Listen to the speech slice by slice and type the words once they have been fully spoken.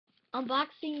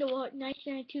Unboxing the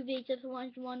 1992 VHS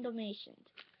 101 Dalmatians.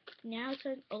 Now it's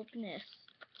time to open this.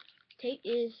 Tape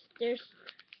is it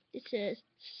says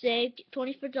save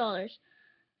 $24.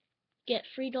 Get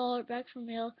 $3 back from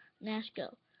mail.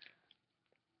 Nashville.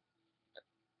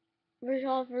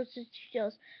 Resolve versus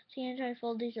details. See and try to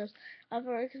follow details.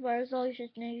 Offer expires all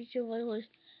just negative voice.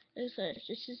 This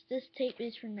tape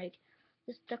is from like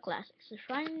this is the classics. It's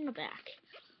right in the back.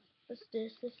 What's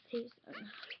this? This tape.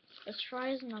 Let's try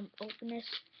and open this.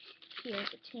 Here it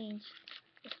contains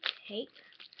this tape.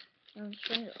 I'm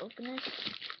trying to open this.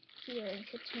 Here it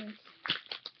contains.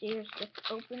 There's the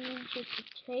opening to the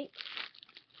tape.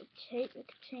 The tape it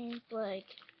contains like.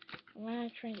 I'm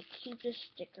trying to keep this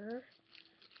sticker.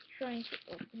 Trying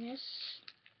to open this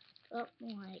up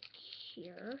like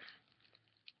here.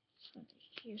 So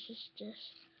here's just this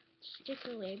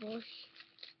sticker label.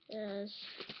 Here's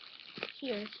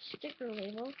the sticker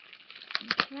label. And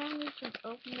now we can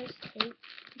open this tape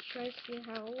and try to see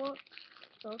how it works.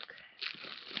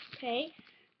 Okay.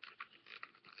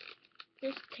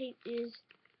 This tape is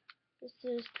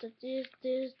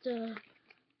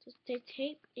the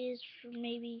tape is from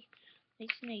maybe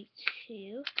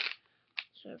 1982.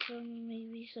 So from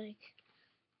maybe it's like,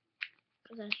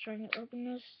 cause I was trying to open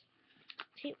this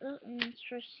tape up and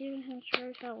try to see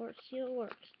how it works. See how it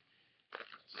works.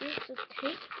 See the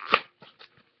tape.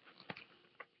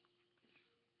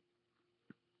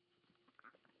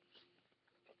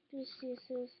 You see it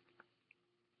says,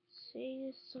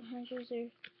 see sometimes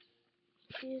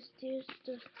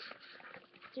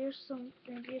there's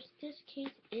something. This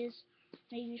case is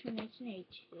maybe from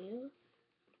 1982.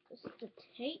 This is the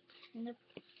tape, and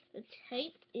the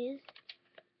tape is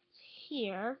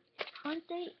here. Hunt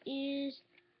date is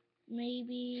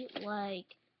maybe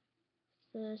like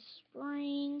the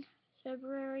spring,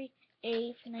 February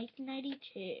 8th,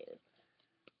 1992.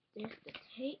 There's the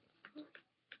tape,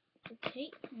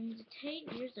 and the tape.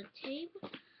 Here's the tape.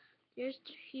 Here's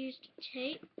the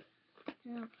tape.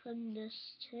 And I'll put in this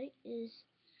tape is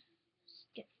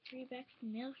get free back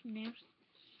from mail from now.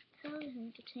 Code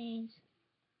and contains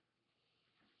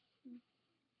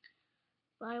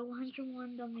by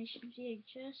 101 Dalmations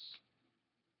VHS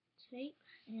tape,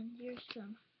 and here's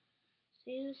some.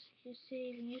 See this? You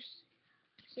see the new.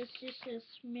 This says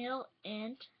mail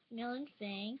and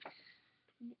fang,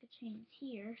 and it contains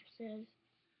here says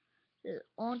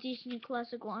all these new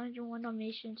classic 101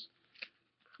 Dalmatians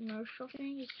commercial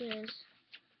thing. It says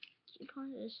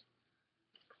coupon is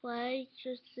play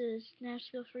just this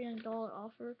Nashville $300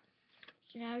 offer.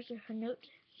 So now there's a note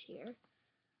here.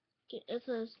 It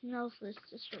says smells list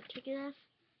to short ticket F,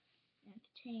 and it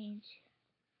contains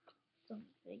some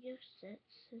video sets.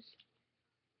 Says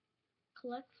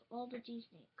collects all the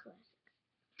Disney classics.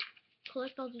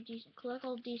 Collect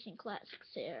all decent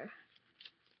classics there.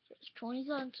 There's 20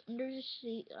 guns under the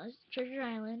sea on Treasure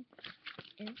Island,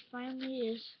 and finally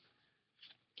is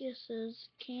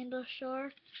Candle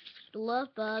Shore, the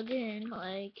Love Bug, and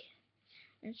like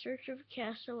In Search of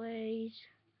Castaways,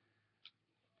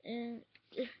 and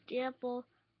the Apple,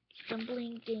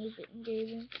 Stumbling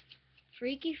David,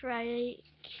 Freaky Friday,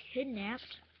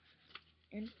 Kidnapped,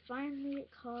 and finally it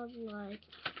called like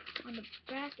on the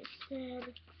back it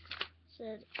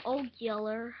said Old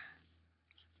Yeller,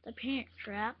 The Parent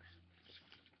Trap,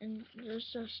 and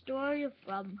there's a story of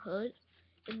Robin Hood,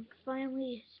 and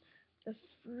finally the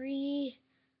free.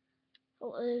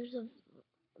 There's a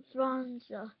Franz.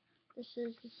 This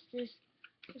is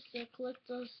a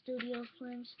collector studio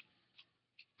films.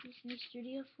 Disney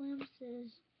Studio Films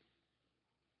says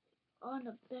on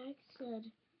the back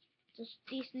said just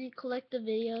Disney collector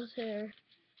videos here.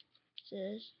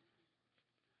 Says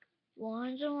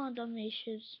 101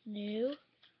 Dalmatians new.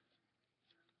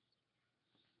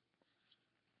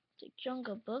 The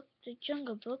Jungle Book,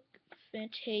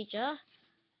 Fantasia.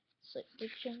 It's like the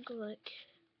Jungle Book.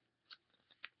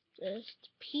 There's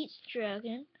Pete's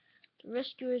Dragon, The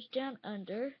Rescuers Down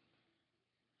Under,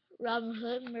 Robin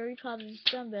Hood, Mary Poppins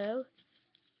Dumbo,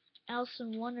 Alice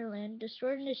in Wonderland, The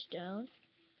Sword in the Stone,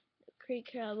 The Creek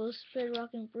Cowboys, Spread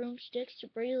Rock and Broomsticks, The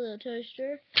Brave Little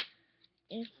Toaster,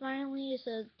 and finally it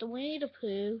says The Winnie the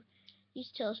Pooh,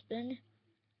 East Tailspin,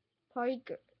 Party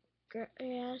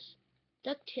Grass,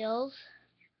 DuckTales,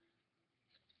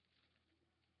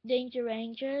 Danger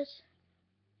Rangers,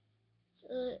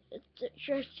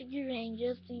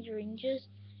 Danger Rangers,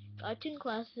 Cartoon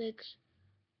Classics,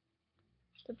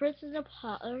 The Princess of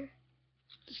Potter,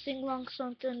 The Sing-Along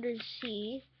Song Under the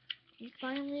Sea, and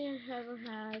finally I ever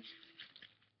had,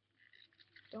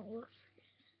 don't look,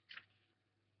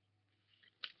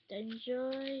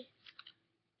 Enjoy,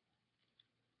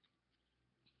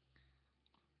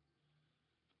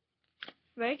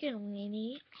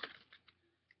 Frankenweenie.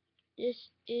 This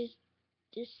is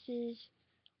this is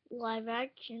live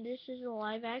action. This is a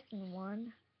live action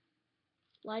one.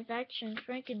 Live action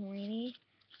Frankenweenie.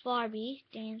 Barbie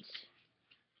dance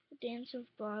of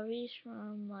Barbies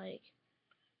from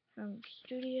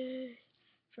studio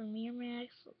from Miramax,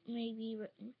 maybe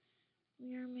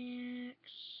Miramax.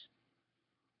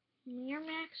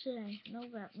 Miramax, I know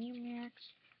about Miramax.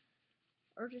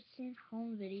 Artisan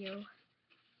Home Video.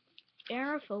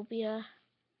 Aerophobia.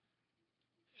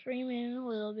 Freeman,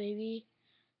 Little Baby.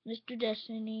 Mr.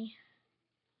 Destiny.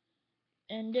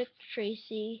 And Dick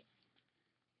Tracy.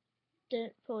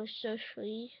 Dead Post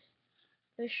Socially.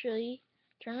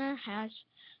 Turner Hatch.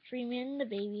 Freeman the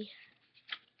Baby.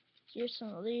 Here's some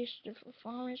of these the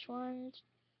performance ones.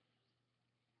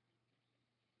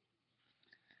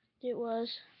 It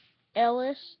was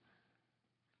Ellis.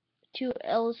 Two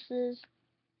Ellises.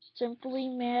 Simply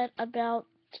Mad About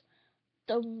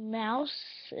the Mouse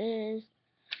is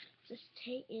this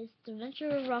tape is The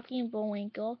Adventures of Rocky and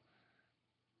Bullwinkle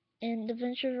and The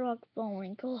Adventures of Rocky and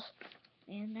Bullwinkle.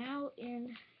 And now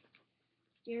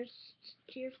here's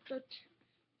the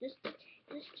this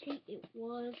tape it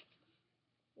was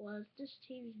this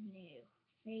tape is new.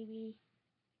 Maybe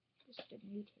this is the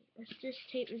new tape. This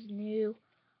tape is new,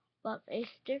 but a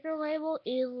sticker label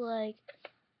is like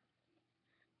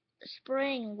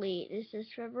spring lead. This is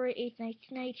February 8th,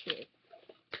 1992.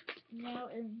 Now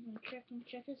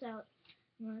check this out.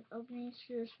 My opening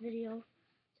to this video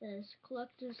says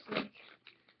collector's link.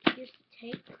 Here's the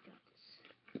tape. I got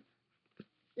this.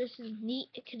 This is neat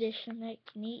condition, nice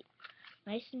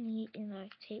and neat, and the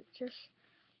tape just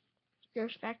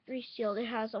factory sealed. It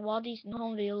has a Walt Disney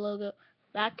Home Video logo.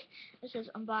 Back it says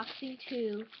unboxing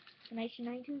 2, the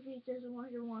 1992 VHS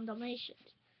 101 Dalmatians.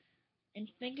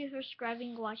 And thank you for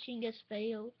subscribing, watching this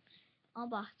video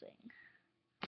unboxing.